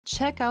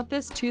Check out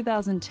this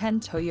 2010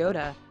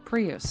 Toyota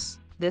Prius.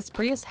 This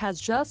Prius has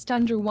just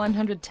under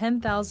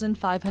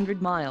 110,500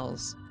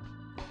 miles.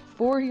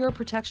 For your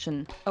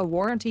protection, a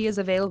warranty is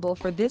available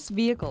for this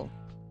vehicle.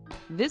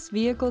 This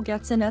vehicle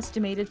gets an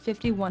estimated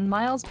 51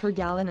 miles per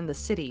gallon in the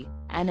city,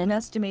 and an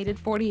estimated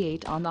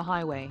 48 on the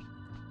highway.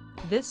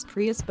 This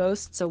Prius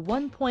boasts a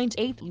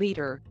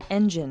 1.8-liter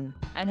engine,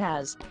 and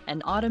has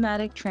an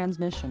automatic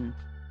transmission.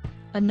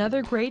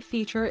 Another great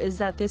feature is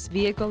that this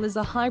vehicle is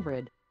a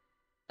hybrid.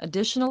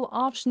 Additional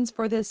options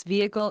for this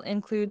vehicle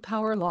include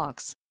power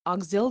locks,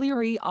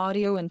 auxiliary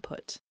audio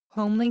input,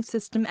 homelink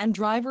system and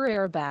driver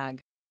airbag.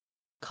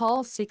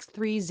 Call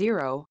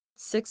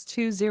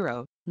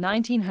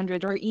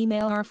 630-620-1900 or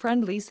email our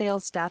friendly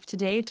sales staff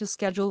today to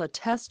schedule a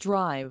test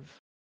drive.